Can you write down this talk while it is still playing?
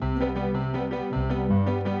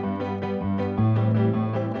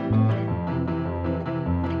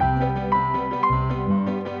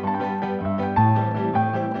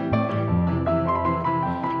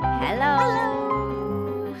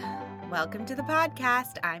the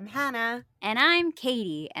podcast. I'm Hannah. And I'm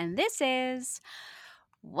Katie, and this is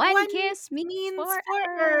One Kiss Means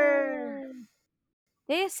Forever.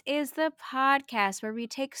 This is the podcast where we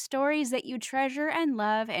take stories that you treasure and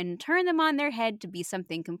love and turn them on their head to be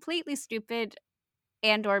something completely stupid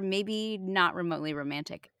and or maybe not remotely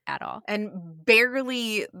romantic at all. And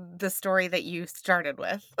barely the story that you started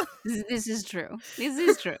with. This is true. This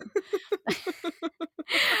is true.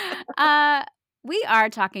 We are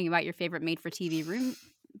talking about your favorite made-for-TV room.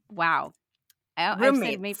 Wow. I've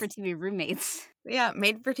said made-for-TV roommates. Yeah,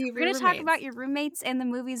 made-for-TV We're going to roommates. talk about your roommates and the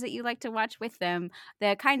movies that you like to watch with them,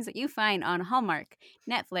 the kinds that you find on Hallmark,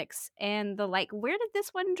 Netflix, and the like. Where did this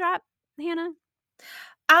one drop, Hannah?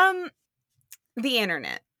 The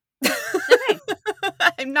internet. Okay.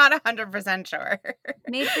 I'm not 100% sure.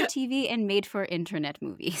 Made for TV and made for internet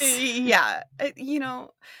movies. Yeah.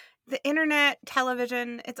 The internet,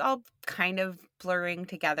 television, it's all kind of blurring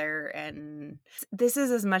together, and this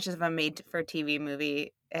is as much of a made-for-TV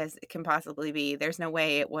movie as it can possibly be. There's no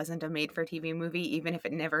way it wasn't a made-for-TV movie, even if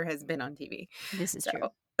it never has been on TV. This is true.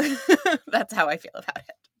 That's how I feel about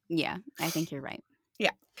it. Yeah, I think you're right.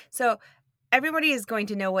 Yeah. So everybody is going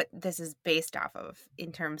to know what this is based off of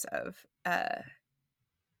in terms of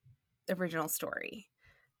original story.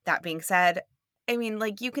 That being said, I mean,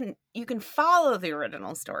 like, you can follow the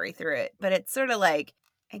original story through it, but it's sort of like,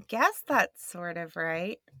 I guess that's sort of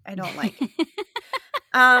right. I don't like it.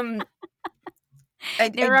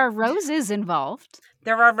 There are roses involved.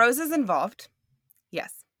 There are roses involved.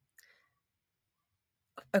 Yes.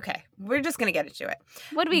 Okay, we're just going to get into it.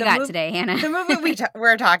 What do we got today, Hannah? The movie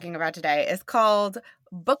we're talking about today is called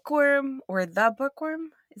Bookworm or The Bookworm.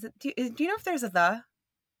 Is it? Do you know if there's a the?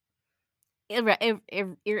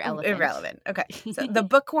 Irrelevant. Okay. So The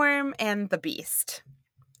Bookworm and the Beast.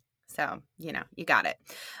 So, you got it.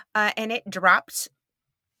 And it dropped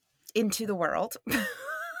into the world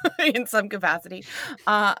in some capacity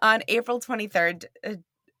on April 23rd,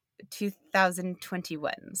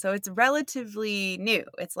 2021. So it's relatively new.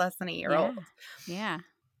 It's less than a year old. Yeah.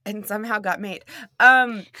 And somehow got made.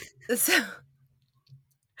 So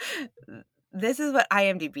this is what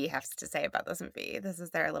IMDb has to say about this movie. This is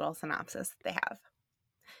their little synopsis that they have.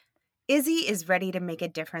 Izzy is ready to make a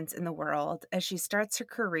difference in the world as she starts her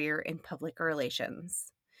career in public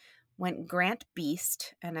relations. When Grant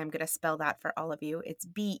Beiste, and I'm going to spell that for all of you, it's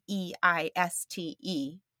Beiste,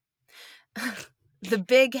 the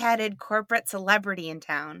big-headed corporate celebrity in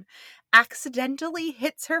town, accidentally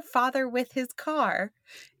hits her father with his car,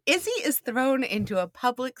 Izzy is thrown into a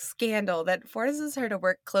public scandal that forces her to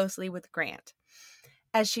work closely with Grant.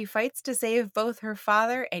 As she fights to save both her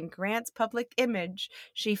father and Grant's public image,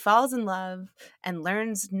 she falls in love and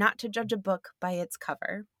learns not to judge a book by its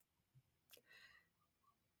cover.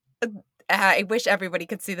 I wish everybody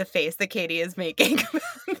could see the face that Katie is making.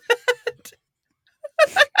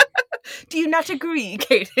 Do you not agree,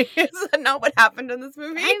 Katie? Is that not what happened in this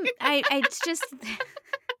movie?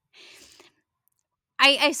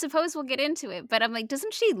 I suppose we'll get into it, but I'm like,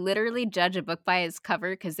 doesn't she literally judge a book by its cover?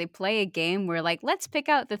 Because they play a game where, like, let's pick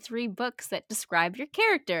out the 3 books that describe your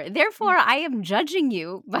character. Therefore, I am judging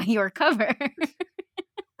you by your cover.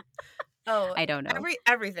 Oh, I don't know.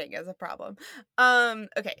 Everything is a problem.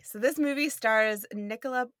 Okay, so this movie stars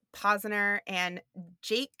Nicola Posner and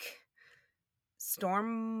Jake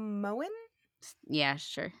Stormowen? Yeah,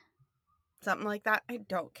 sure. Something like that. I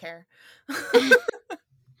don't care.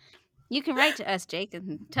 You can write to us, Jake,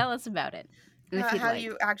 and tell us about it. How do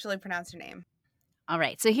you actually pronounce your name? All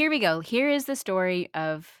right, so here we go. Here is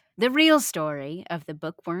the real story of the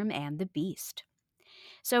Bookworm and the Beast.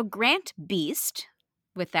 So Grant Beiste,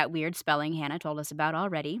 with that weird spelling Hannah told us about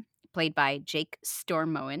already, played by Jake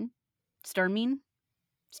Stormowen.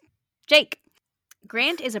 Jake!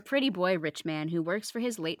 Grant is a pretty boy rich man who works for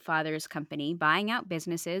his late father's company, buying out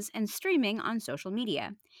businesses and streaming on social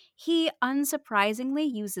media. He, unsurprisingly,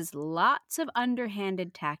 uses lots of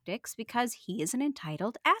underhanded tactics because he is an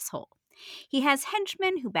entitled asshole. He has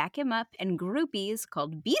henchmen who back him up and groupies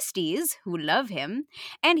called beasties who love him,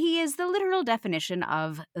 and he is the literal definition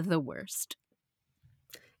of the worst.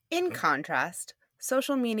 In contrast,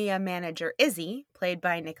 social media manager Izzy, played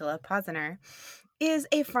by Nicola Posner, is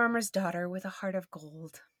a farmer's daughter with a heart of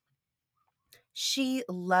gold. She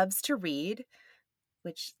loves to read,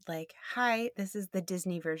 which, like, hi, this is the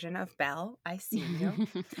Disney version of Belle. I see you.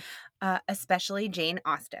 Especially Jane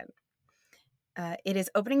Austen. It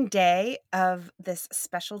is opening day of this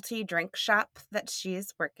specialty drink shop that she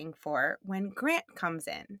is working for when Grant comes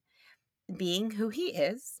in. Being who he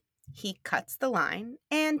is, he cuts the line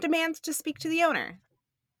and demands to speak to the owner.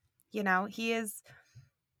 He is...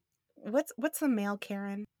 What's the male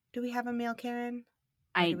Karen? Do we have a male Karen?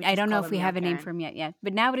 Or I do we I just don't know call if him we male have a name Karen? for him yet,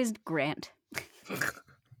 but now it is Grant.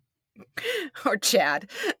 Or Chad.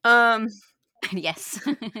 Um, Yes.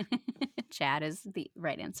 Chad is the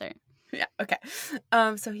right answer. yeah, okay.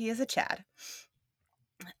 So he is a Chad.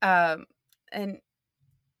 And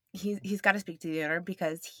he's got to speak to the owner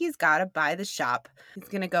because he's got to buy the shop. He's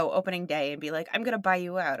going to go opening day and be like, I'm going to buy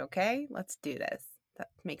you out, okay? Let's do this. That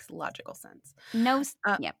makes logical sense.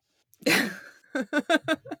 Uh, Yep.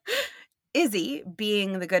 Izzy,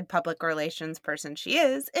 being the good public relations person she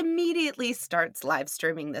is, immediately starts live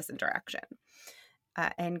streaming this interaction.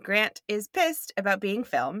 And Grant is pissed about being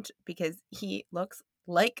filmed because he looks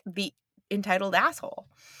like the entitled asshole.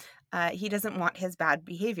 He doesn't want his bad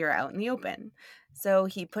behavior out in the open. So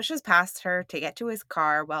he pushes past her to get to his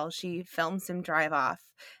car while she films him drive off.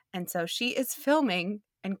 And so she is filming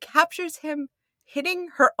and captures him hitting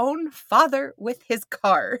her own father with his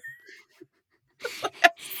car.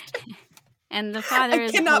 And the I father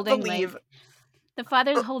is cannot holding believe. the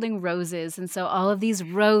father's holding roses, and so all of these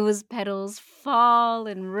rose petals fall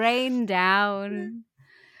and rain down.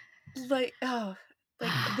 Like, oh,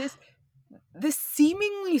 like this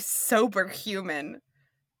seemingly sober human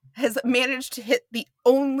has managed to hit the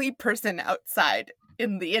only person outside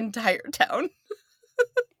in the entire town.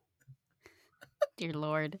 Dear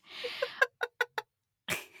Lord.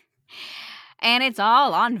 And it's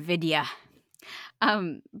all on video.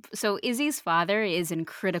 So Izzy's father is in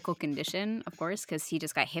critical condition, of course, because he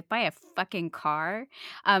just got hit by a fucking car.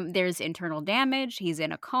 There's internal damage, he's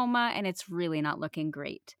in a coma, and it's really not looking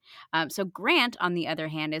great. So Grant, on the other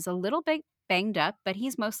hand, is a little bit banged up, but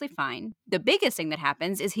he's mostly fine. The biggest thing that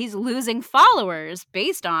happens is he's losing followers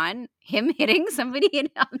based on him hitting somebody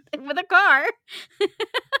with a car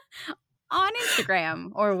on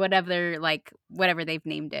Instagram or whatever they've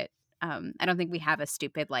named it. I don't think we have a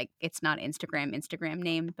stupid, it's not Instagram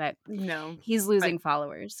name, but No. he's losing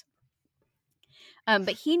followers. But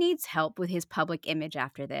he needs help with his public image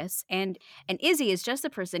after this, and Izzy is just the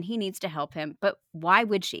person he needs to help him, but why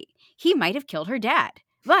would she? He might have killed her dad.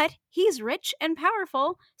 But he's rich and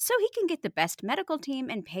powerful, so he can get the best medical team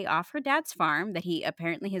and pay off her dad's farm that he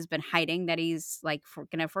apparently has been hiding that he's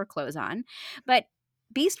gonna foreclose on. But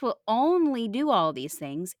Beast will only do all these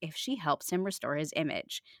things if she helps him restore his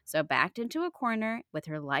image. So backed into a corner with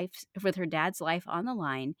her dad's life on the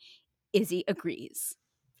line, Izzy agrees.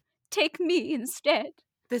 Take me instead.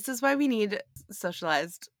 This is why we need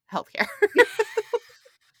socialized healthcare.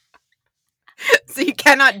 So you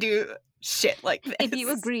cannot do shit like this. If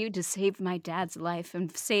you agree to save my dad's life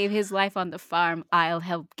and save his life on the farm, I'll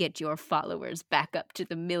help get your followers back up to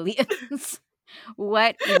the millions.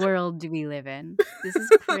 What world do we live in? This is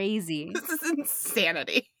crazy. This is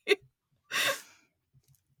insanity.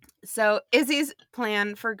 So Izzy's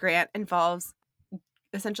plan for Grant involves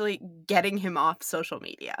essentially getting him off social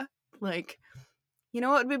media. Like, you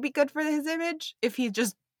know what would be good for his image? If he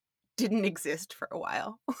just didn't exist for a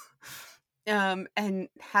while. And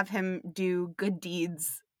have him do good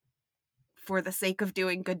deeds for the sake of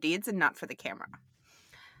doing good deeds and not for the camera.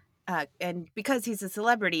 And because he's a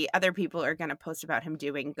celebrity, other people are going to post about him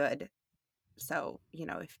doing good. So,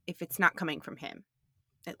 if it's not coming from him,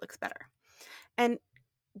 it looks better. And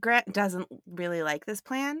Grant doesn't really like this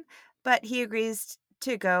plan, but he agrees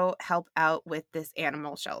to go help out with this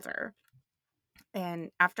animal shelter.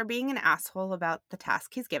 And after being an asshole about the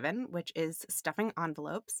task he's given, which is stuffing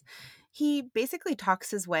envelopes, he basically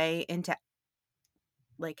talks his way into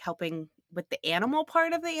helping with the animal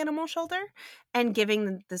part of the animal shelter and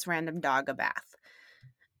giving this random dog a bath.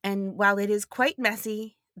 And while it is quite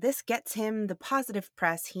messy, this gets him the positive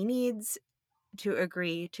press he needs to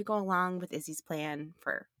agree to go along with Izzy's plan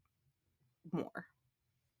for more.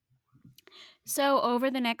 So,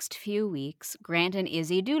 over the next few weeks, Grant and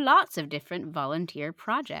Izzy do lots of different volunteer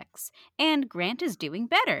projects, and Grant is doing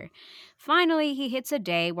better. Finally, he hits a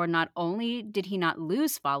day where not only did he not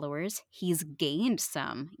lose followers, he's gained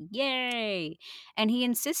some. Yay! And he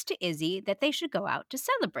insists to Izzy that they should go out to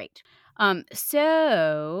celebrate.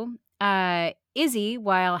 Izzy,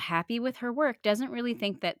 while happy with her work, doesn't really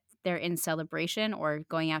think that they're in celebration or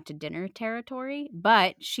going out to dinner territory,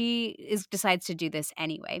 but she decides to do this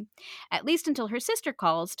anyway, at least until her sister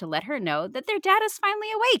calls to let her know that their dad is finally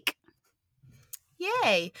awake.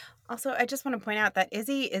 Yay! Also, I just want to point out that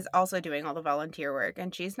Izzy is also doing all the volunteer work,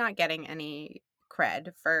 and she's not getting any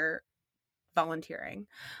cred for volunteering.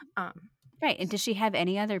 Right, and does she have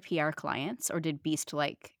any other PR clients, or did Beast It's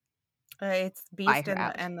buy Beast her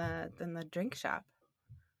out? and the drink shop.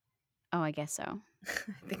 Oh, I guess so.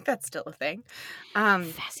 I think that's still a thing.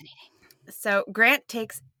 Fascinating. So Grant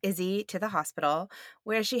takes Izzy to the hospital,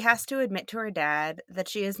 where she has to admit to her dad that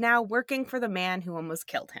she is now working for the man who almost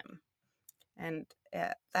killed him. And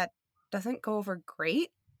that doesn't go over great,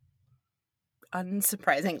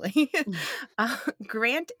 unsurprisingly.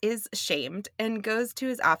 Grant is shamed and goes to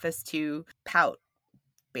his office to pout,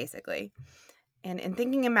 basically. And in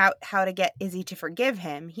thinking about how to get Izzy to forgive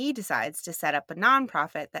him, he decides to set up a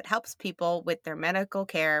nonprofit that helps people with their medical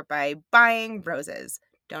care by buying roses.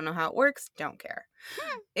 Don't know how it works, don't care.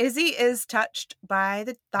 Izzy is touched by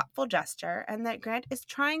the thoughtful gesture and that Grant is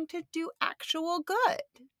trying to do actual good.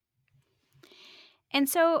 And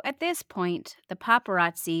so at this point, the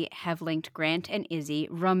paparazzi have linked Grant and Izzy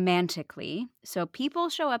romantically, so people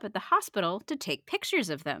show up at the hospital to take pictures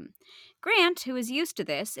of them. Grant, who is used to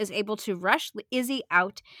this, is able to rush Izzy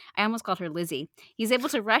out. I almost called her Lizzie. He's able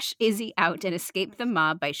to rush Izzy out and escape the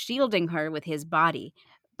mob by shielding her with his body.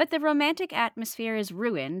 But the romantic atmosphere is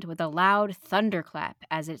ruined with a loud thunderclap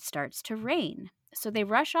as it starts to rain. So they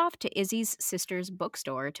rush off to Izzy's sister's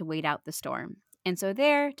bookstore to wait out the storm. And so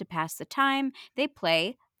there, to pass the time, they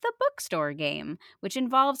play the bookstore game, which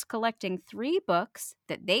involves collecting 3 books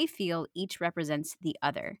that they feel each represents the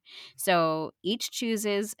other. So each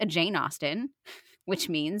chooses a Jane Austen, which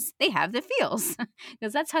means they have the feels,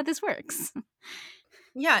 because that's how this works.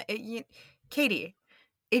 Yeah, Katie,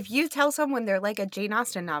 if you tell someone they're like a Jane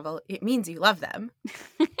Austen novel, it means you love them.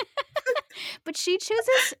 But she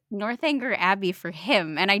chooses Northanger Abbey for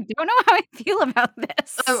him, and I don't know how I feel about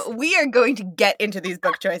this. We are going to get into these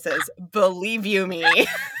book choices. Believe you me.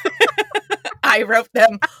 I wrote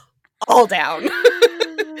them all down.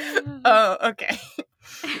 Oh, okay.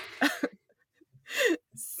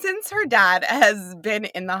 Since her dad has been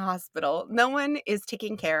in the hospital, no one is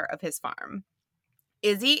taking care of his farm.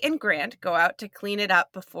 Izzy and Grant go out to clean it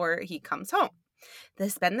up before he comes home. They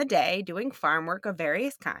spend the day doing farm work of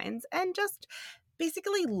various kinds and just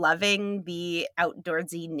basically loving the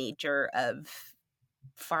outdoorsy nature of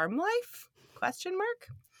farm life? ?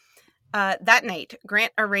 That night,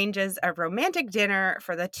 Grant arranges a romantic dinner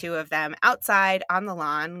for the two of them outside on the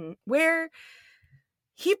lawn where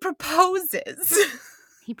he proposes.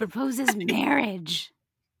 He proposes marriage.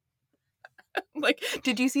 Like,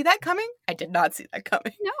 did you see that coming? I did not see that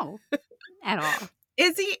coming. No, at all.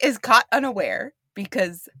 Izzy is caught unaware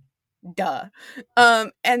because duh.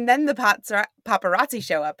 And then the paparazzi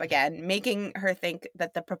show up again, making her think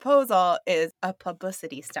that the proposal is a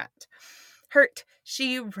publicity stunt. Hurt,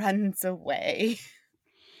 she runs away.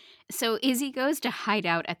 So Izzy goes to hide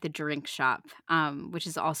out at the drink shop, which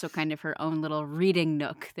is also kind of her own little reading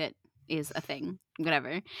nook that is a thing,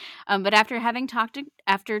 whatever. But after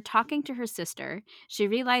talking to her sister, she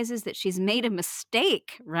realizes that she's made a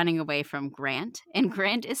mistake running away from Grant, and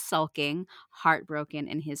Grant is sulking, heartbroken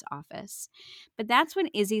in his office. But that's when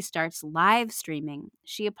Izzy starts live streaming.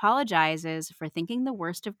 She apologizes for thinking the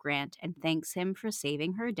worst of Grant and thanks him for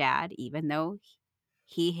saving her dad, even though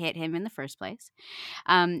he hit him in the first place.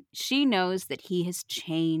 She knows that he has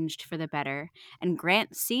changed for the better, and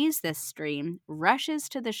Grant sees this stream, rushes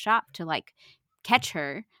to the shop to catch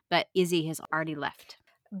her, but Izzy has already left.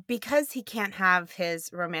 Because he can't have his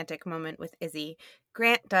romantic moment with Izzy,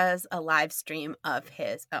 Grant does a live stream of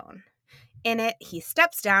his own. In it, he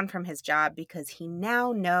steps down from his job because he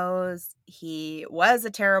now knows he was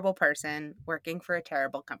a terrible person working for a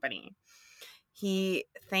terrible company. He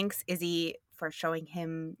thanks Izzy for showing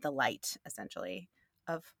him the light, essentially,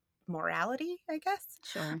 of morality, I guess.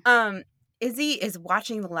 Sure. Izzy is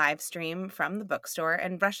watching the live stream from the bookstore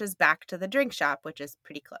and rushes back to the drink shop, which is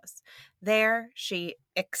pretty close. There, she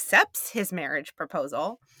accepts his marriage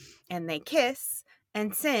proposal, and they kiss.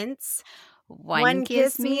 And since one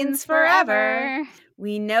kiss means forever,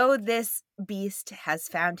 we know this beast has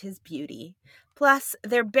found his beauty. Plus,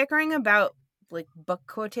 they're bickering about book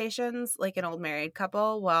quotations like an old married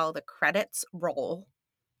couple while the credits roll.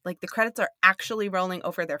 Like the credits are actually rolling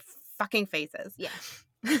over their fucking faces. Yeah.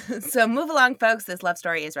 So move along, folks. This love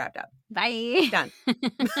story is wrapped up. Bye. Done.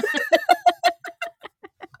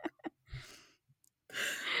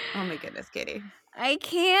 Oh my goodness, Katie. I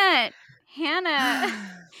can't. Hannah,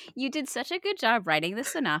 you did such a good job writing the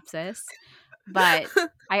synopsis, but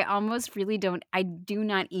I almost really don't. I do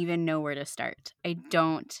not even know where to start. I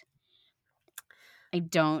don't.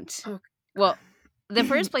 Okay. Well, the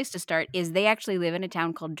first place to start is they actually live in a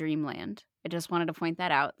town called Dreamland. I just wanted to point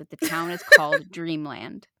that out, that the town is called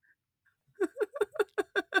Dreamland.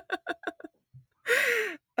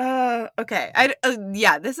 Okay.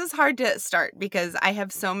 Yeah, this is hard to start because I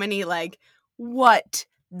have so many what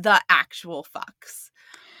the actual fucks.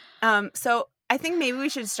 So I think maybe we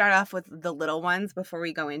should start off with the little ones before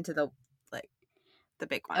we go into the the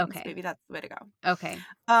big ones. Okay. Maybe that's the way to go. Okay.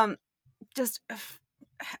 Just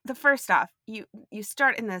the first off, you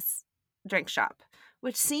start in this drink shop,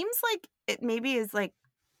 which seems like it maybe is like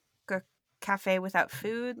a cafe without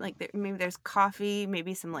food. Like maybe there's coffee,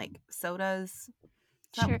 maybe some like sodas.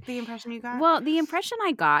 Is Sure. that the impression you got? Well, the impression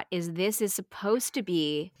I got is this is supposed to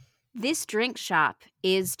be this drink shop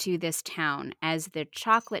is to this town as the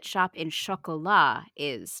chocolate shop in Chocolat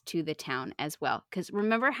is to the town as well. Because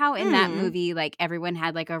remember how in that movie, like everyone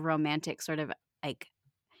had like a romantic sort of like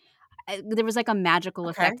there was like a magical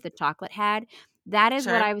Okay. effect the chocolate had. That is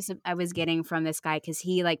what Sure. I was getting from this guy because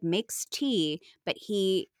he like makes tea, but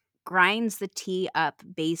he grinds the tea up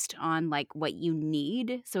based on like what you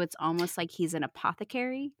need. So it's almost like he's an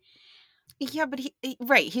apothecary. Yeah, but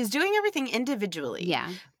right, he's doing everything individually.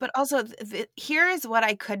 Yeah. But also, here is what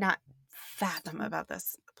I could not fathom about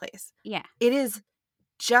this place. Yeah. It is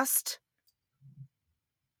just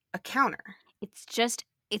a counter. It's just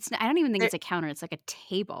I don't even think There- it's a counter. It's like a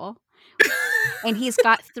table. And he's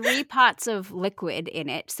got 3 pots of liquid in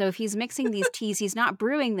it. So if he's mixing these teas, he's not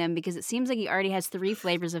brewing them because it seems like he already has 3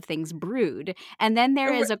 flavors of things brewed. And then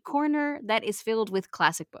there is a corner that is filled with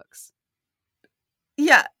classic books.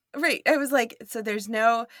 Yeah, right. I was like, so there's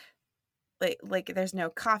no like there's no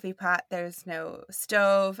coffee pot, there's no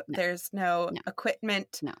stove, there's no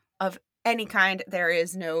equipment of any kind. There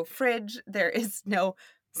is no fridge, there is no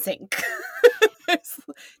sink. There's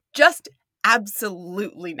just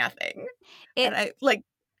absolutely nothing. And I like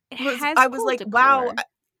I was like, wow.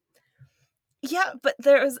 Yeah, but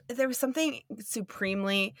there was something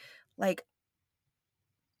supremely like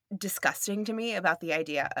disgusting to me about the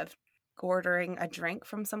idea of ordering a drink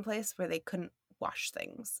from someplace where they couldn't wash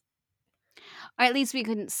things. Or at least we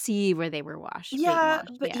couldn't see where they were washed. Yeah,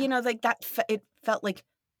 but you know, like that it felt like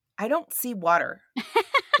I don't see water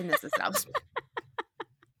in this establishment.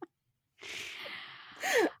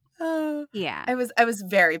 Yeah. I was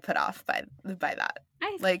very put off by that.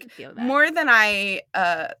 I like feel that. more than I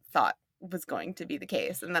thought was going to be the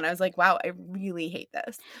case. And then I was like, wow, I really hate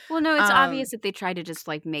this. Well, no, it's obvious that they tried to just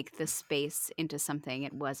like make the space into something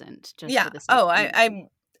it wasn't. Just yeah. For the sake Oh, of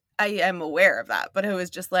I am aware of that, but it was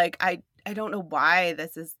just like I don't know why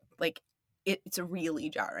this is like it's really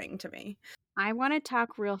jarring to me. I want to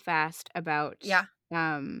talk real fast about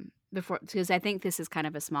before because I think this is kind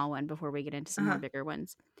of a small one before we get into some more bigger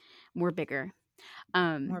ones. More bigger.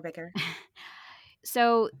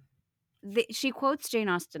 So she quotes Jane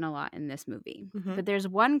Austen a lot in this movie, but there's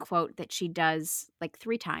one quote that she does like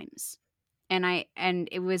 3 times. And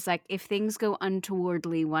it was like, if things go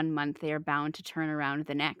untowardly one month, they are bound to turn around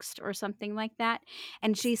the next or something like that.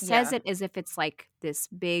 And she says it as if it's like this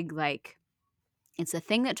big, like, it's a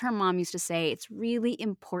thing that her mom used to say. It's really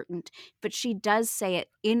important, but she does say it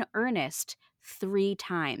in earnest 3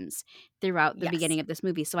 times throughout the beginning of this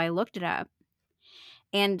movie. So I looked it up.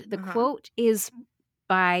 And the quote is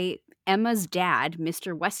by Emma's dad,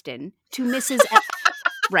 Mr. Weston, to Mrs.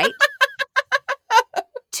 right?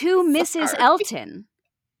 To Mrs. Elton.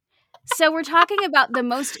 So we're talking about the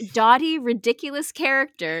most dotty, ridiculous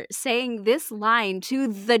character saying this line to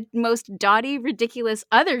the most dotty, ridiculous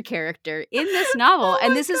other character in this novel.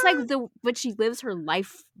 And this is like what she lives her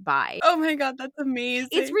life by. Oh my God, that's amazing.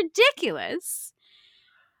 It's ridiculous.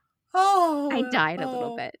 Oh. I died a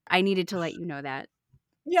little bit. I needed to let you know that.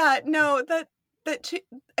 Yeah, no,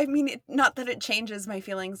 I mean, not that it changes my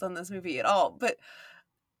feelings on this movie at all, but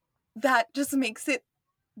that just makes it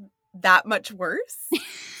that much worse.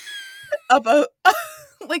 About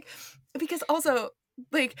like, because also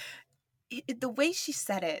like the way she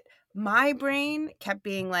said it, my brain kept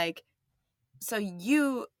being like, so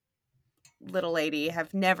you, little lady,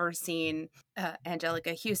 have never seen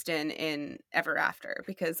Angelica Houston in Ever After,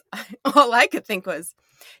 because all I could think was,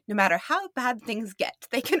 no matter how bad things get,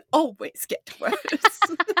 they can always get worse.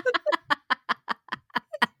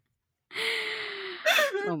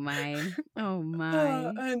 Oh my.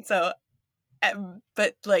 And so,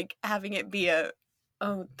 but like having it be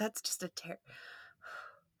that's just a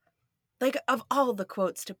like, of all the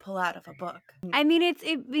quotes to pull out of a book. I mean,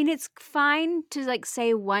 it's fine to like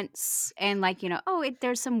say once and like, you know,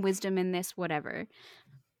 there's some wisdom in this, whatever.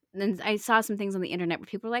 And I saw some things on the internet where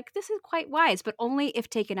people were like, this is quite wise, but only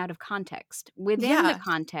if taken out of context. Within the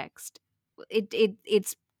context,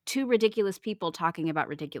 it's 2 ridiculous people talking about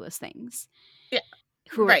ridiculous things. Yeah.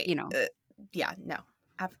 Who are, you know. Yeah, no.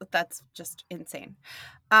 That's just insane.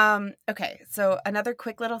 Okay, so another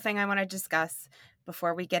quick little thing I want to discuss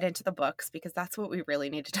before we get into the books, because that's what we really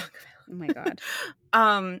need to talk about. Oh my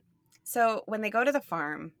God. So when they go to the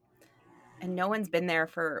farm and no one's been there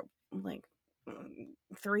for like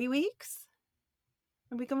 3 weeks?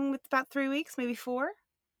 Are we going with about 3 weeks, maybe 4?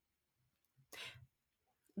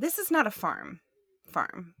 this is not a farm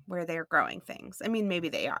where they're growing things. I mean, maybe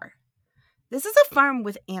they are. This is a farm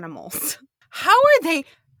with animals. How did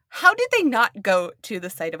they not go to the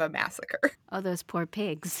site of a massacre? Oh, those poor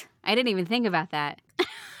pigs. I didn't even think about that.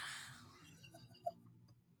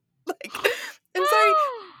 Like, I'm sorry.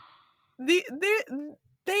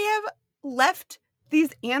 They have left these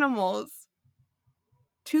animals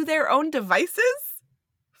to their own devices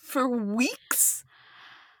for weeks.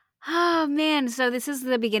 Oh, man. So this is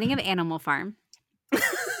the beginning of Animal Farm.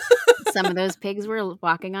 Some of those pigs were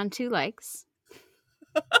walking on two legs.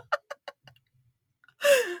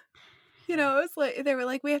 You know, it was like they were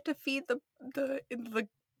like, we have to feed the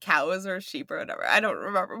cows or sheep or whatever. I don't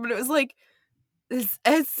remember, but it was like,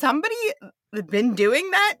 has somebody been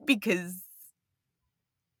doing that? Because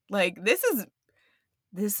like this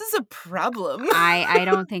is a problem. I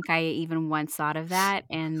don't think I even once thought of that,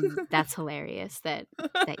 and that's hilarious that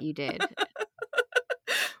you did.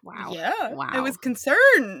 Wow. Yeah, Wow. I was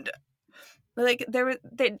concerned. Like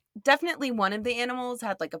they definitely one of the animals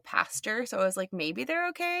had like a pasture, so I was like, maybe they're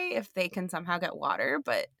okay if they can somehow get water,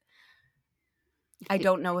 but I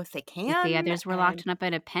don't know if they can. If the others were locked up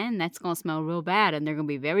in a pen, that's gonna smell real bad, and they're gonna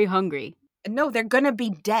be very hungry. No, they're gonna be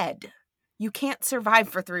dead. You can't survive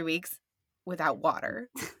for 3 weeks without water.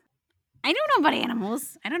 I don't know about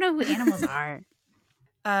animals. I don't know who animals are.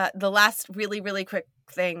 The last really, really quick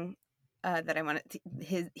thing that I wanted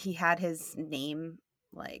he had his name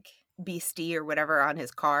like Beastie or whatever on his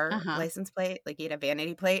car license plate, like he had a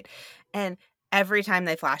vanity plate, and every time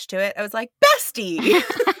they flashed to it, I was like, Bestie!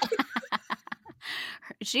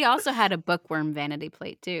 She also had a bookworm vanity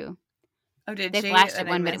plate too. Oh, did they she? flashed at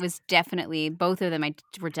one, but it was definitely, both of them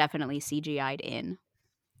were definitely CGI'd in.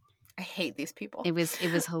 I hate these people. It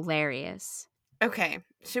was hilarious. Okay,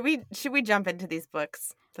 should we jump into these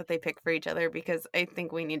books that they pick for each other, because I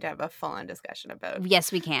think we need to have a full-on discussion about.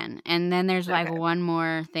 Yes, we can. And then there's like one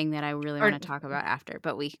more thing that I really want to talk about after,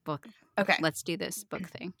 but okay, let's do this book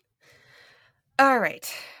thing. All right.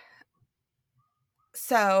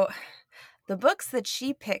 So the books that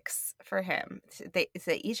she picks for him, they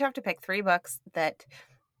each have to pick 3 books that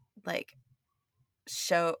like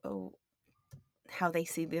show how they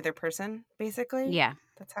see the other person, basically. Yeah.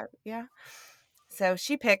 That's how, yeah. So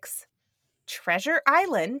she picks Treasure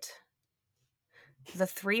Island, The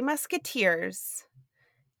Three Musketeers,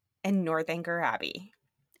 and Northanger Abbey.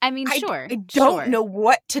 I mean, sure. I don't know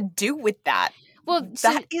what to do with that. Well,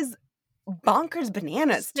 that is bonkers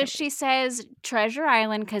bananas. So she says Treasure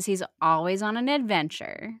Island because he's always on an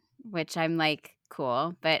adventure, which I'm like,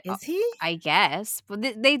 cool. But is he? I guess. But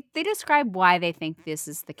they describe why they think this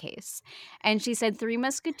is the case. And she said Three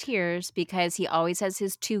Musketeers because he always has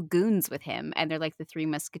his 2 goons with him, and they're like the Three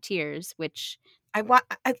Musketeers, which I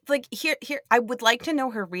would like to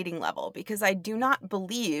know her reading level, because I do not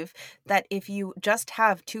believe that if you just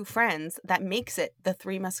have 2 friends, that makes it the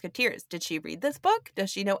Three Musketeers. Did she read this book? Does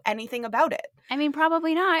she know anything about it? I mean,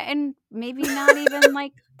 probably not, and maybe not even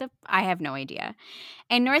like I have no idea.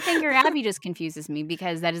 And Northanger Abbey just confuses me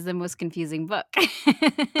because that is the most confusing book.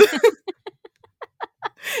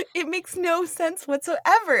 It makes no sense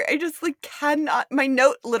whatsoever. I just cannot. My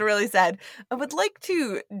note literally said, I would like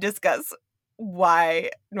to discuss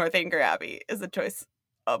why Northanger Abbey is a choice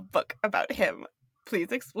of book about him.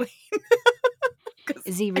 Please explain.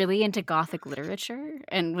 Is he really into Gothic literature?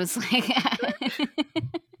 And was like,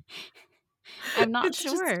 I'm not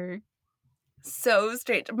sure. So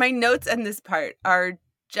strange. My notes in this part are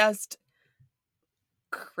just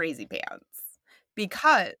crazy pants.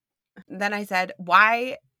 Because then I said,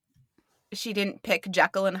 why she didn't pick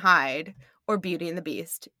Jekyll and Hyde or Beauty and the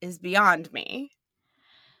Beast is beyond me.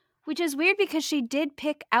 Which is weird because she did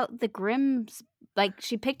pick out the Grimms,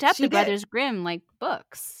 she picked up the Brothers Grimm,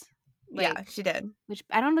 books. Yeah, she did. Which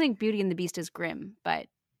I don't think Beauty and the Beast is Grimm, but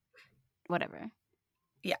whatever.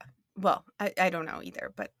 Yeah. Well, I don't know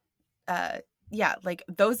either, but yeah,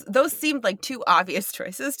 those seemed like 2 obvious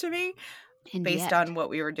choices to me based on what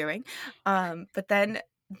we were doing. But then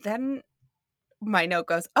my note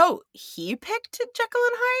goes, oh, he picked Jekyll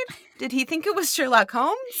and Hyde? Did he think it was Sherlock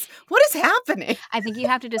Holmes? What is happening? I think you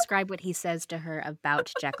have to describe what he says to her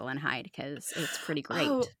about Jekyll and Hyde, because it's pretty great.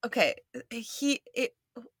 Oh, okay.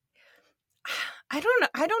 I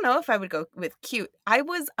don't know if I would go with cute. I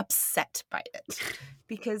was upset by it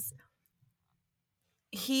because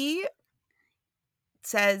he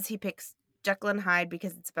says he picks Jekyll and Hyde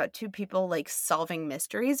because it's about 2 people solving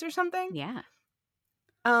mysteries or something. Yeah.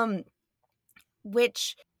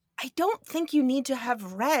 Which I don't think you need to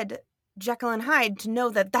have read Jekyll and Hyde to know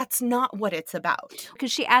that that's not what it's about.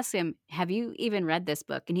 Because she asks him, have you even read this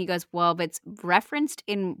book? And he goes, well, but it's referenced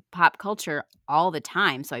in pop culture all the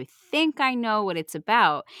time. So I think I know what it's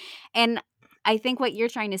about. And I think what you're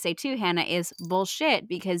trying to say too, Hannah, is bullshit,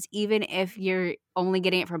 because even if you're only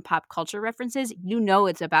getting it from pop culture references, you know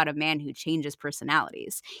it's about a man who changes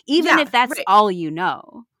personalities, even Yeah, if that's right. all you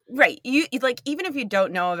know. Right. You like, even if you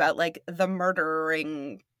don't know about like the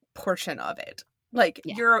murdering portion of it, like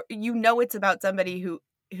Yeah. you know it's about somebody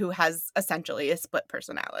who has essentially a split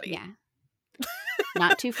personality. Yeah.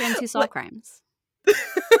 Not two friends who solve Like, crimes.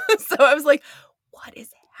 so I was like, what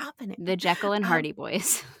is happening? The Jekyll and Hardy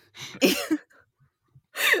boys.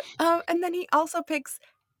 And then he also picks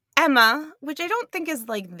Emma, which I don't think is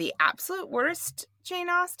like the absolute worst Jane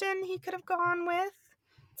Austen he could have gone with.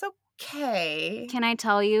 It's okay. Can I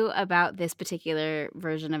tell you about this particular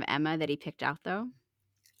version of Emma that he picked out, though?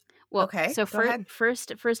 Well, Okay, so go ahead.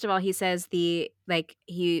 first of all, he says he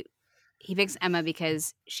picks Emma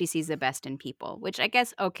because she sees the best in people, which I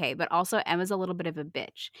guess okay, but also Emma's a little bit of a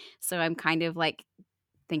bitch. So I'm kind of like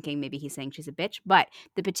thinking maybe he's saying she's a bitch. But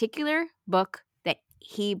the particular book that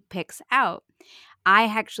he picks out, I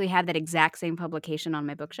actually have that exact same publication on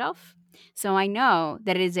my bookshelf. So I know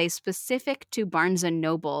that it is a specific to Barnes and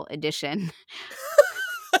Noble edition.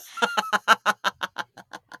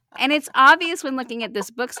 And it's obvious when looking at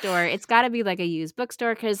this bookstore, it's got to be like a used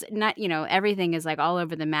bookstore, because not, everything is like all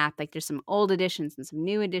over the map. Like there's some old editions and some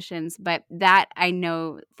new editions, but that I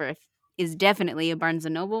know is definitely a Barnes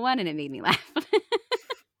and Noble one, and it made me laugh.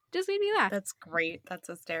 Just made me laugh. That's great. That's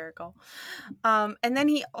hysterical. And then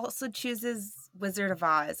he also chooses Wizard of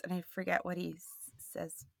Oz, and I forget what he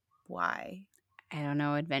says. Why? I don't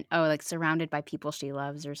know. Like surrounded by people she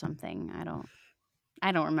loves or something.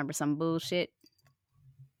 I don't remember, some bullshit.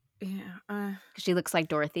 Yeah. 'Cause she looks like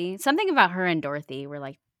Dorothy. Something about her and Dorothy were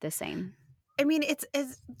like the same. I mean, it's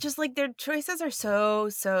just like their choices are so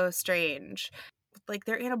strange. Like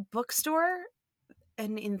they're in a bookstore,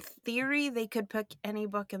 and in theory, they could pick any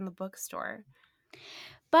book in the bookstore.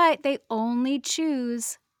 But they only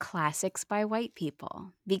choose classics by white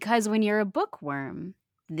people, because when you're a bookworm,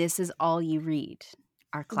 this is all you read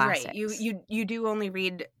are classics. Right. You do only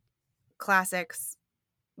read classics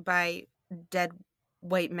by dead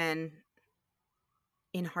white men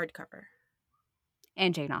in hardcover.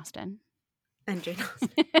 And Jane Austen. And Jane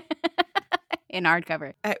Austen. In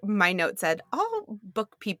hardcover. My note said, all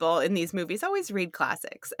book people in these movies always read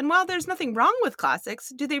classics. And while there's nothing wrong with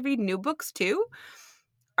classics, do they read new books too?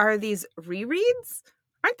 Are these rereads?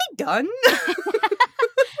 Aren't they done?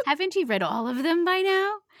 Haven't you read all of them by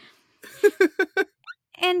now?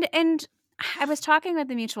 And I was talking with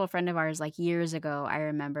a mutual friend of ours like years ago, I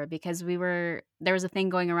remember, because there was a thing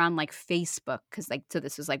going around like Facebook, because so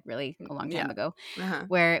this was like really a long time ago,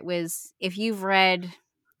 where it was, if you've read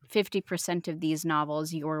 50% of these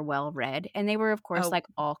novels, you're well read. And they were, of course, like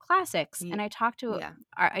all classics. And I talked to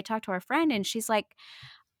our friend, and she's like,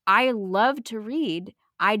 I love to read.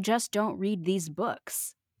 I just don't read these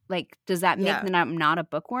books. Like, does that make that I'm not a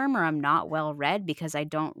bookworm, or I'm not well read because I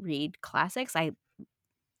don't read classics? I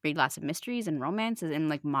read lots of mysteries and romances and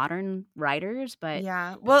like modern writers, but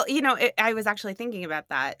yeah. Well, I was actually thinking about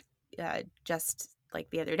that just like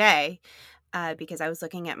the other day, because I was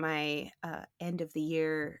looking at my end of the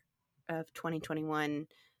year of 2021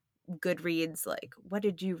 Goodreads, like, what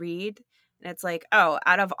did you read? And it's like, oh,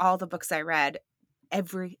 out of all the books I read,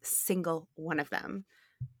 every single one of them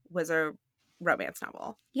was a romance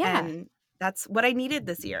novel. Yeah. And that's what I needed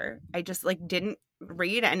this year. I just like didn't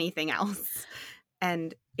read anything else.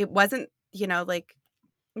 And it wasn't, like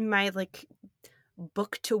my like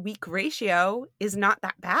book to week ratio is not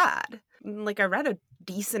that bad. Like I read a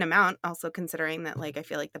decent amount, also considering that like I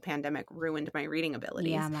feel like the pandemic ruined my reading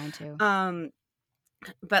abilities. Yeah, mine too.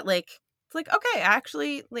 But like it's like, okay,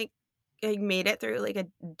 actually like I made it through like a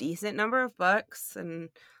decent number of books and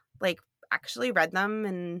like actually read them,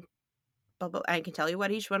 and blah, blah, I can tell you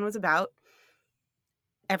what each one was about.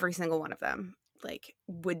 Every single one of them like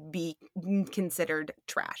would be considered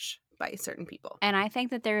trash by certain people. And I think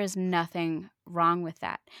that there is nothing wrong with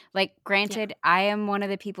that. Like, granted, I am one of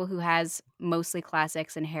the people who has mostly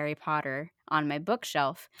classics and Harry Potter on my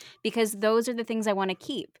bookshelf, because those are the things I want to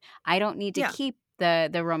keep. I don't need to keep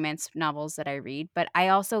the romance novels that I read, but I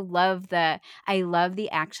also love the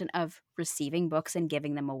action of receiving books and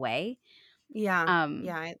giving them away.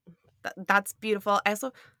 That's beautiful.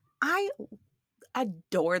 I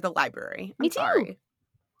adore the library. Me too. Sorry.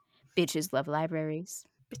 Bitches love libraries.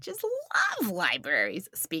 Bitches love libraries.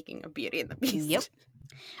 Speaking of Beauty and the Beast. Yep.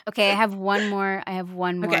 Okay, I have one more.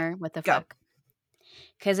 What the fuck?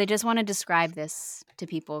 because I just want to describe this to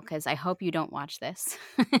people because I hope you don't watch this.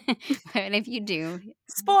 And if you do,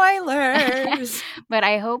 Spoilers. but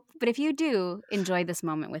if you do, enjoy this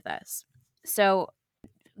moment with us. So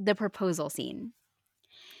the proposal scene.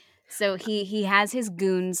 So he has his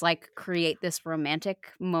goons like create this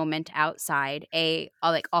romantic moment outside.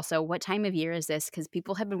 Like also, what time of year is this? Because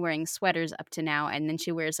people have been wearing sweaters up to now, and then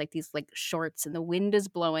she wears like these like shorts, and the wind is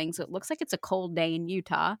blowing, so it looks like it's a cold day in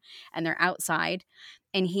Utah, and they're outside,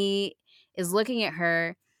 and he is looking at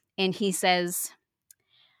her, and he says,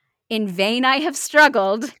 "In vain I have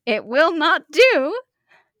struggled; it will not do.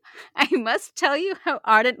 I must tell you how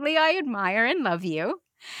ardently I admire and love you."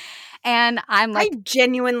 And I'm like, I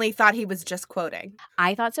genuinely thought he was just quoting.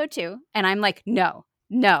 I thought so too. And I'm like, no,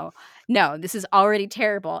 this is already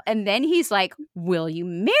terrible. And then he's like, will you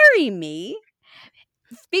marry me?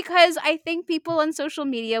 Because I think people on social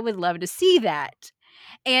media would love to see that.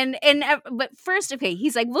 But first, okay,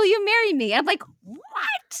 he's like, will you marry me? I'm like,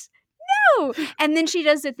 what? No. And then she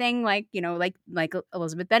does the thing like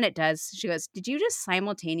Elizabeth Bennet does. She goes, did you just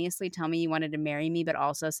simultaneously tell me you wanted to marry me, but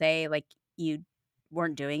also say like you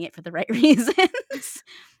weren't doing it for the right reasons?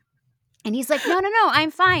 And he's like, no, I'm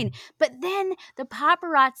fine. But then the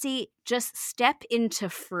paparazzi just step into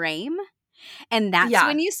frame. And that's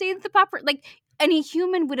when you see the paparazzi. Like, any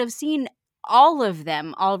human would have seen all of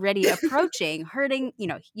them already approaching, hurting.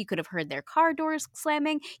 You could have heard their car doors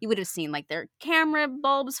slamming. You would have seen, like, their camera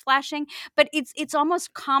bulbs flashing. But it's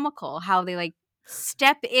almost comical how they, like,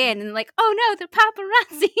 step in and like, oh no, the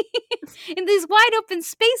paparazzi in these wide open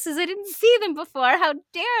spaces. I didn't see them before. How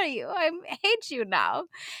dare you? I hate you now.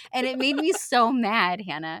 And it made me so mad,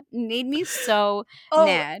 Hannah. It made me so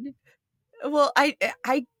mad. Well, I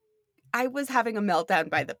was having a meltdown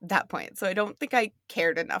by that point, so I don't think I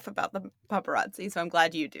cared enough about the paparazzi, so I'm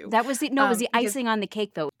glad you do. That was the icing on the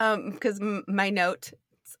cake, though. Because my note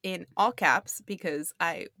in all caps, because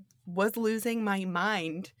I was losing my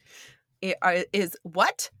mind, is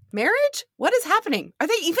what? Marriage? What is happening? Are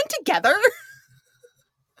they even together?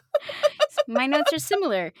 My notes are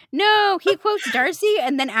similar. No, he quotes Darcy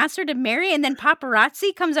and then asks her to marry, and then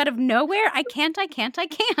paparazzi comes out of nowhere. I can't.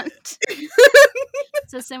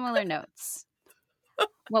 So similar notes.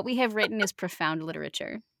 What we have written is profound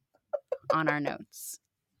literature on our notes.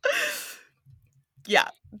 Yeah,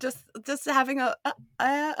 just having a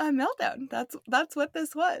meltdown. That's what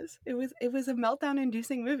this was. It was a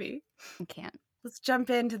meltdown-inducing movie. I can't. Let's jump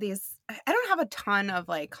into these. I don't have a ton of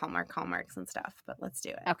like hallmarks and stuff, but let's do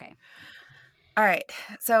it. Okay. All right.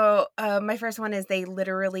 So my first one is they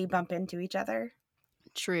literally bump into each other.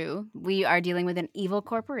 True. We are dealing with an evil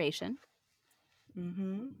corporation.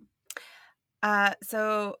 Mm-hmm.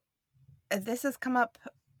 So this has come up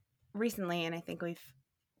recently, and I think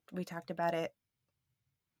we talked about it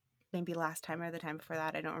maybe last time or the time before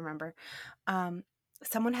that. I don't remember.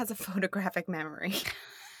 Someone has a photographic memory.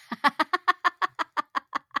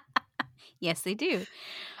 Yes, they do.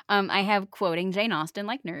 I have quoting Jane Austen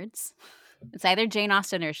like nerds. It's either Jane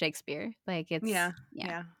Austen or Shakespeare. Like it's yeah.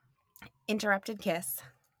 Interrupted kiss.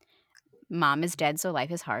 Mom is dead, so life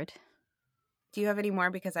is hard. Do you have any more?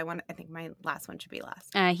 Because I think my last one should be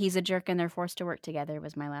last. He's a jerk and they're forced to work together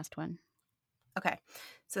was my last one. Okay.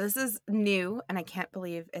 So this is new, and I can't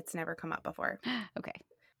believe it's never come up before. Okay.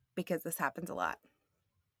 Because this happens a lot.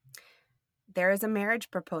 There is a marriage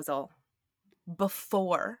proposal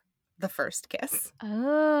before the first kiss.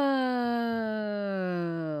 Oh,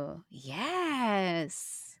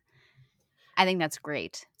 yes. I think that's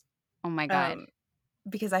great. Oh my God.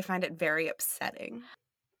 Because I find it very upsetting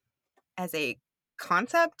as a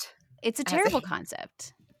concept. It's a terrible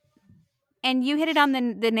concept. And you hit it on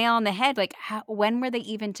the nail on the head. Like, when were they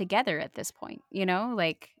even together at this point?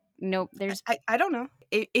 Like, no, there's... I don't know.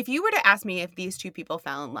 If you were to ask me if these two people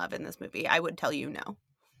fell in love in this movie, I would tell you no.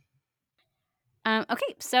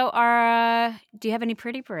 Okay, so do you have any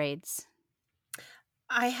pretty parades?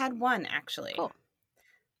 I had one, actually. Cool.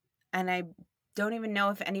 And I don't even know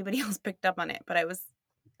if anybody else picked up on it, but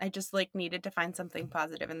I just like needed to find something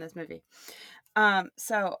positive in this movie.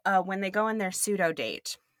 So when they go on their pseudo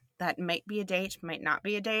date, that might be a date, might not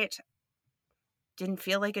be a date. Didn't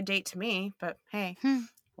feel like a date to me, but hey,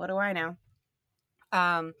 what do I know?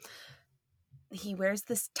 He wears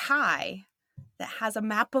this tie that has a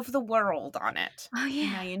map of the world on it. Oh, yeah.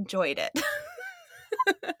 And I enjoyed it.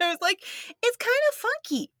 I was like, it's kind of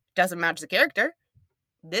funky. Doesn't match the character.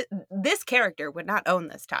 This character would not own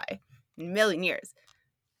this tie in a million years.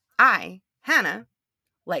 I, Hannah,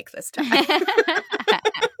 like this tie.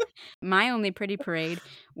 My only pretty parade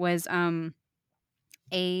was in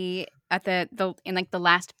like the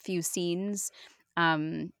last few scenes,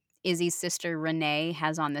 Izzy's sister Renee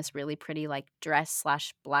has on this really pretty like dress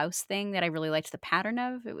 / blouse thing that I really liked the pattern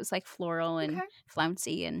of. It was like floral and Okay.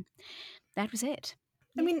 flouncy, and that was it.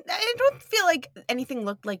 I mean, I don't feel like anything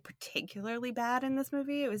looked like particularly bad in this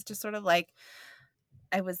movie. It was just sort of like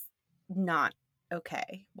I was not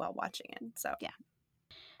okay while watching it. So Yeah.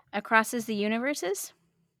 Acrosses the Universes?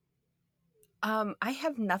 I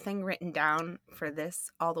have nothing written down for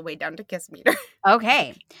this all the way down to Kiss Meter.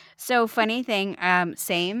 Okay. So funny thing,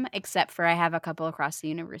 same, except for I have a couple across the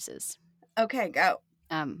universes. Okay, go.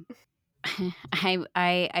 I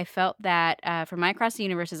felt that for my across the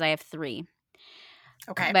universes I have 3.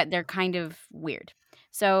 Okay. But they're kind of weird.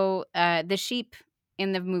 So the sheep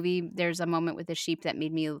in the movie, there's a moment with the sheep that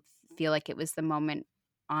made me feel like it was the moment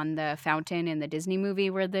on the fountain in the Disney movie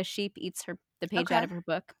where the sheep eats the page out of her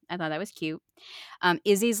book. I thought that was cute.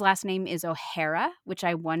 Izzy's last name is O'Hara, which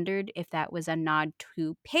I wondered if that was a nod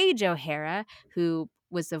to Paige O'Hara, who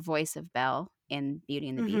was the voice of Belle in Beauty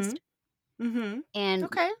and the Beast. Mm-hmm. And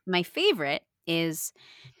Okay. my favorite is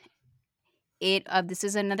this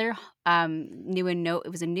is another new and note. It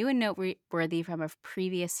was a new and noteworthy from a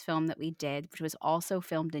previous film that we did, which was also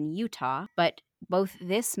filmed in Utah. But both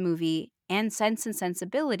this movie and Sense and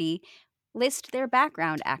Sensibility list their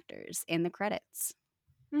background actors in the credits.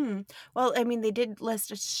 Well, I mean, they did list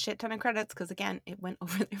a shit ton of credits because, again, it went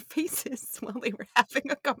over their faces while they were having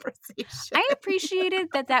a conversation. I appreciated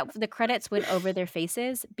that the credits went over their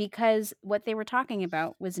faces because what they were talking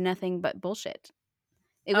about was nothing but bullshit.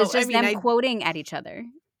 It was just them quoting at each other.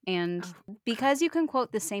 And because you can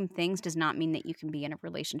quote the same things does not mean that you can be in a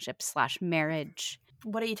relationship / marriage.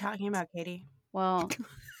 What are you talking about, Katie? Well,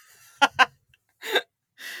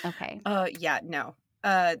 okay. Yeah, no.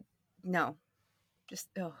 No. Just,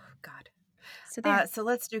 oh, God. So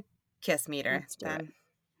let's do Kiss Meter then.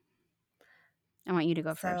 I want you to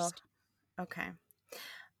go first. Okay.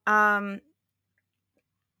 For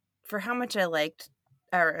how much I liked,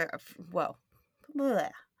 for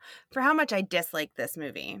how much I disliked this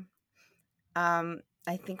movie, I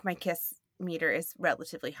think my Kiss Meter is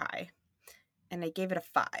relatively high, and I gave it a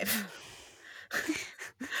 5.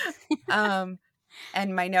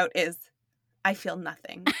 And my note is, I feel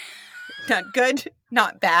nothing. Not good,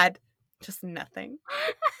 not bad, just nothing.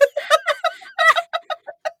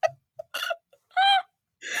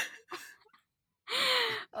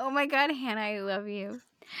 Oh my God, Hannah, I love you.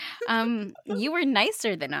 You were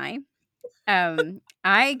nicer than I.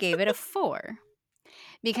 I gave it a 4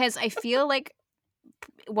 because I feel like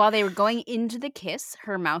while they were going into the kiss,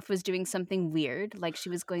 her mouth was doing something weird. Like she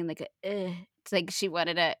was going like it's like she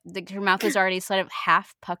wanted her mouth was already sort of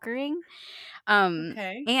half puckering.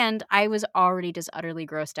 Okay. And I was already just utterly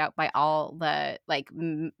grossed out by all the like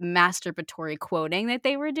masturbatory quoting that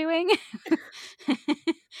they were doing.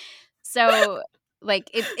 So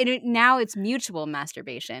like now it's mutual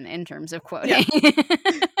masturbation in terms of quoting. Yeah.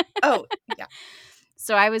 Oh, yeah.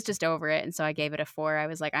 So I was just over it, and so I gave it a 4. I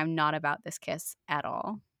was like, I'm not about this kiss at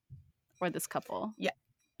all, or this couple. Yeah.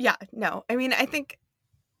 Yeah, no. I mean, I think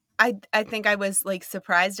I was like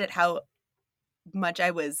surprised at how much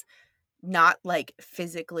I was not like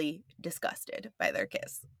physically disgusted by their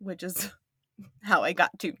kiss, which is how I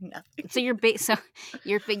got to nothing. So your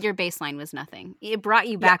baseline was nothing. It brought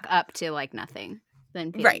you back up to like nothing.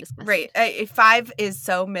 Then right. 5 is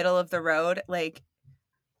so middle of the road. Like,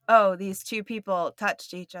 oh, these two people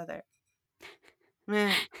touched each other.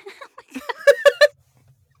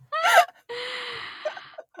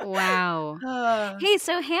 Wow. Hey,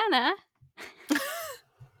 so Hannah.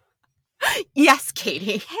 Yes,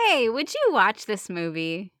 Katie. Hey, would you watch this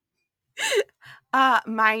movie?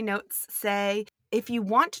 My notes say, if you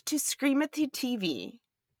want to scream at the TV,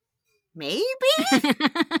 maybe?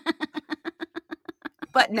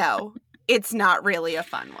 But no, it's not really a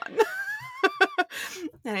fun one.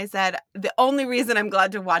 And I said, the only reason I'm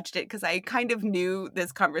glad to watch it, because I kind of knew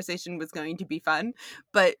this conversation was going to be fun,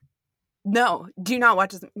 but no, do not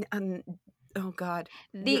watch this. Oh, God.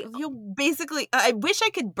 You'll basically, I wish I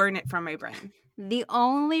could burn it from my brain. The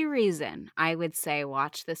only reason I would say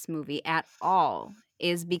watch this movie at all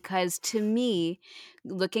is because to me,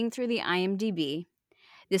 looking through the IMDb,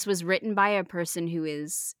 this was written by a person who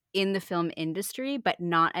is in the film industry, but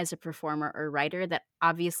not as a performer or writer, that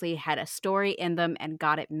obviously had a story in them and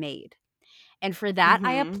got it made. And for that,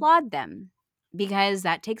 I applaud them, because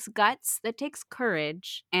that takes guts, that takes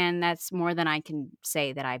courage, and that's more than I can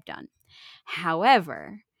say that I've done.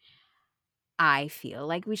 However, I feel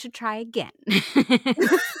like we should try again.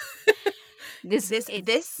 This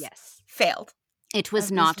failed. It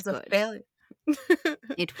was not good. Failure.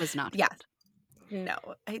 It was not good. No,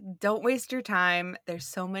 don't waste your time. There's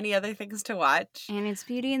so many other things to watch. And it's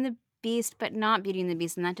Beauty and the Beast, but not Beauty and the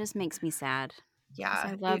Beast, and that just makes me sad because I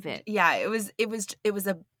Yeah, love it. it was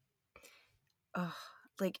a ugh,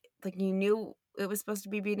 like you knew it was supposed to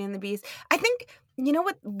be Beauty and the Beast. I think you know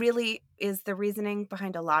what really is the reasoning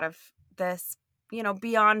behind a lot of this,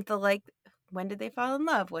 beyond the like when did they fall in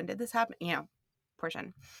love? When did this happen?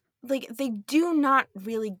 Portion. Like they do not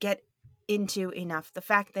really get into enough the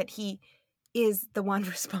fact that he is the one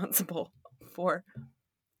responsible for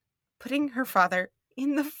putting her father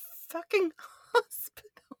in the fucking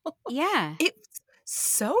hospital. Yeah. It's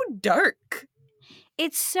so dark.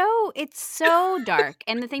 It's so dark.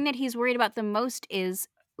 And the thing that he's worried about the most is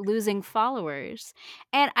losing followers.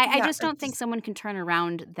 And I Yeah, just don't think someone can turn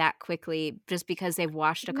around that quickly just because they've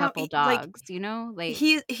washed a no, couple dogs, you know? Like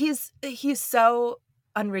he's so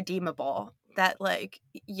unredeemable that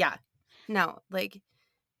yeah, no,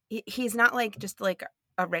 he's not like just like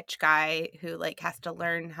a rich guy who like has to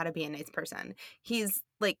learn how to be a nice person. He's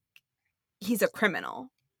a criminal.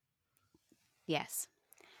 yes.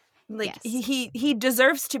 Like Yes. he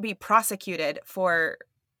deserves to be prosecuted for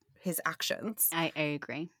his actions. I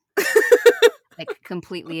agree. Like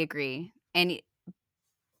completely agree. And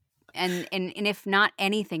if not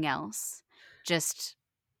anything else, just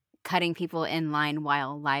cutting people in line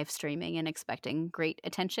while live streaming and expecting great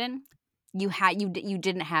attention. You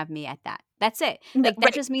didn't have me at that. That's it. No, Like that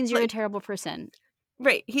right, just means you're a terrible person.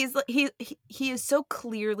 right. He is so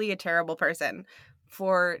clearly a terrible person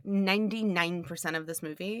for 99% of this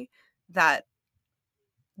movie that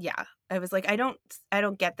yeah, I was like, I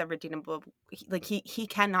don't get the redeemable. Like he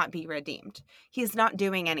cannot be redeemed. He's not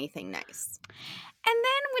doing anything nice. And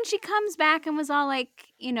then when she comes back and was all like,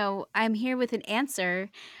 I'm here with an answer,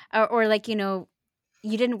 or like, you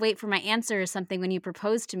didn't wait for my answer or something when you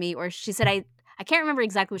proposed to me, or she said, I can't remember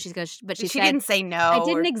exactly what she goes, but she said, didn't say no. I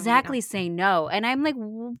didn't or, exactly say no. And I'm like,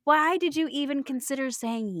 why did you even consider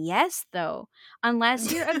saying yes, though?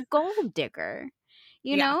 Unless you're a gold digger,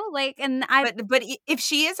 Yeah. Like, and But if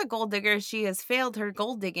she is a gold digger, she has failed her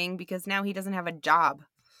gold digging because now he doesn't have a job.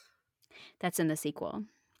 that's in the sequel.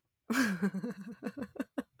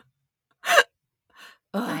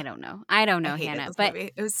 Ugh, I don't know. I don't I know, hated Hannah, this but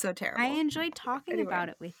movie. It was so terrible. I enjoyed talking Anyway, about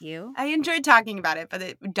it with you. I enjoyed talking about it, but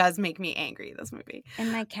it does make me angry, this movie.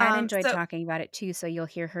 And my cat enjoyed So talking about it too, so you'll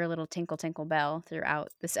hear her little tinkle tinkle bell throughout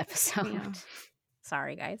this episode. yeah,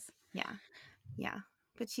 Sorry, guys. yeah.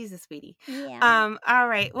 But she's a sweetie. Yeah. All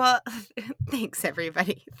right. Well, thanks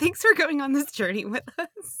everybody. Thanks for going on this journey with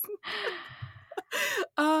us.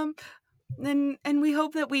 And we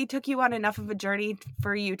hope that we took you on enough of a journey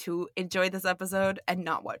for you to enjoy this episode and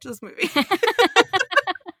not watch this movie.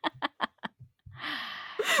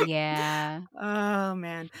 Yeah. Oh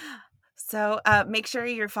man. So make sure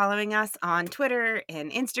you're following us on Twitter and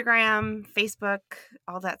Instagram, Facebook,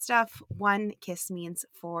 all that stuff. One kiss means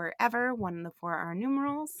forever. One for our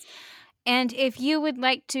numerals. And if you would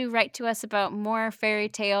like to write to us about more fairy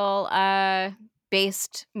tale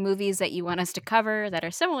based movies that you want us to cover that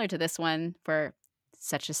are similar to this one for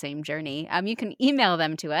such a same journey, you can email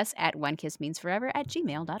them to us at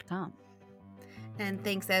onekissmeansforever@gmail.com. And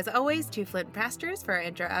thanks as always to Flint Pastures for our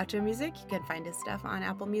intro outro music. You can find his stuff on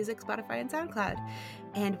Apple Music, Spotify, and SoundCloud.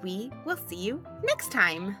 And we will see you next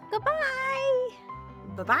time. Goodbye.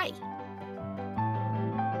 Bye-bye.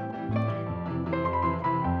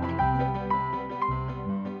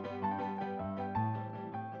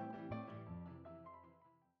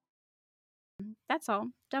 That's all.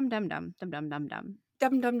 Dum dum dum dum dum dum dum.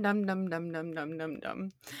 Dum dum dum dum dum dum dum dum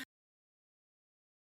dum.